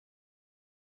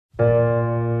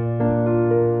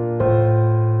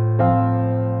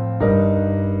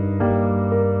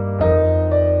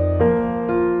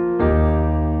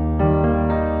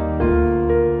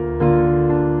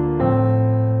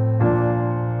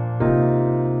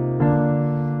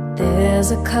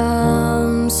There's a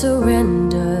calm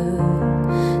surrender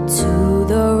to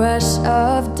the rush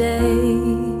of day,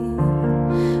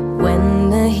 when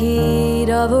the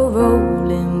heat of a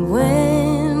rolling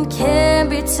wind can't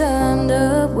be turned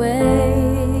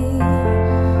away.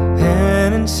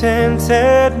 An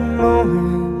enchanted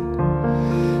moment,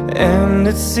 and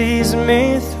it sees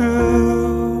me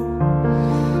through.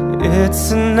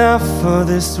 It's enough for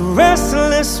this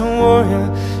restless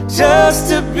warrior just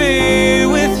to be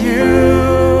with you.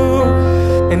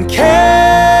 And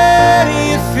can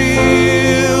you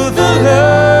feel the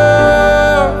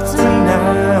love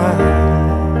tonight?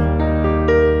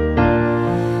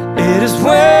 It is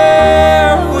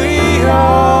where we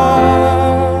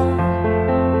are.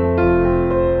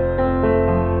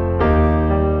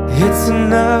 It's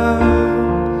enough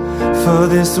for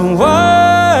this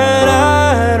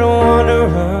wide-eyed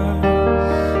wanderer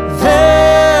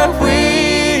that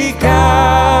we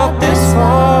got this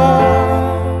far.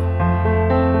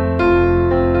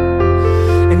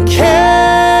 And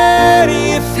can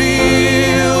you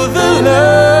feel the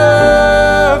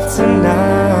love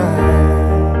tonight?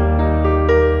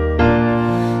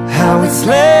 How it's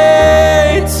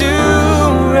laid to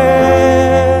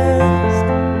rest.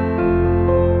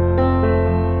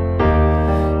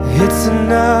 It's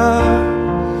enough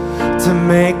to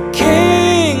make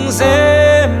kings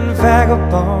and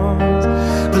vagabonds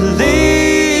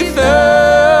believe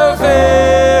the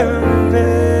very best.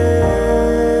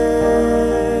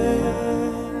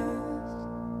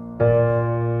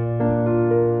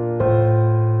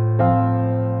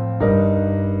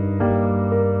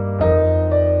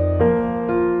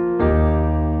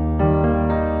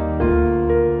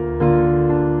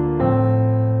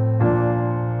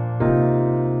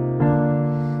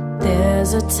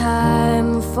 There's a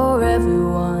time for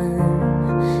everyone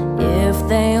if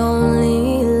they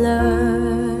only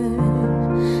learn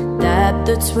that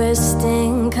the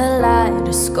twisting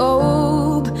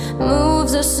kaleidoscope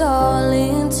moves us all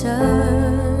in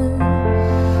turn.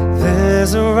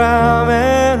 There's a rhyme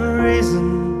and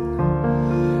reason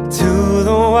to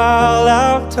the wild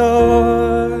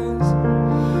outdoors,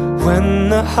 when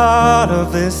the heart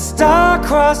of this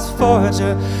star-crossed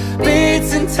voyager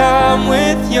beats in time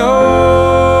with yours.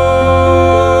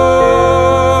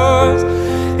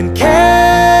 And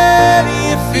can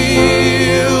you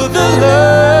feel the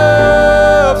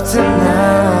love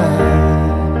tonight?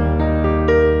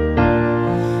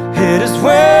 It is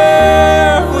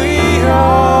where we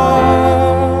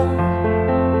are.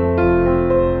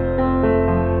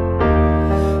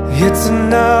 It's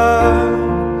enough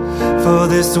for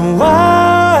this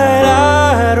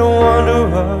wide-eyed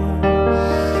wanderer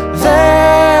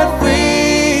that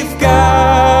we've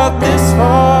got this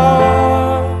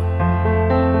far.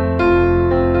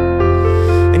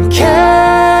 And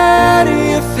can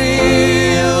you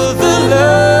feel the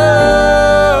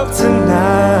love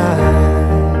tonight?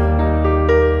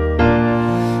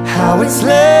 How it's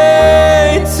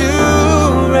laid to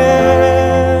rest.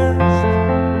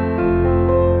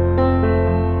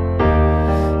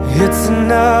 It's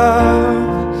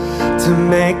enough to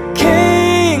make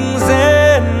kings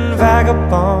and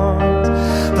vagabonds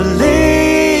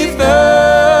believe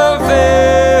the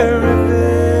very best.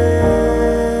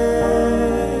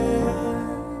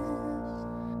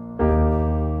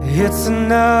 It's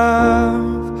enough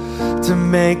to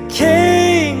make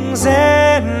kings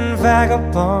and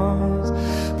vagabonds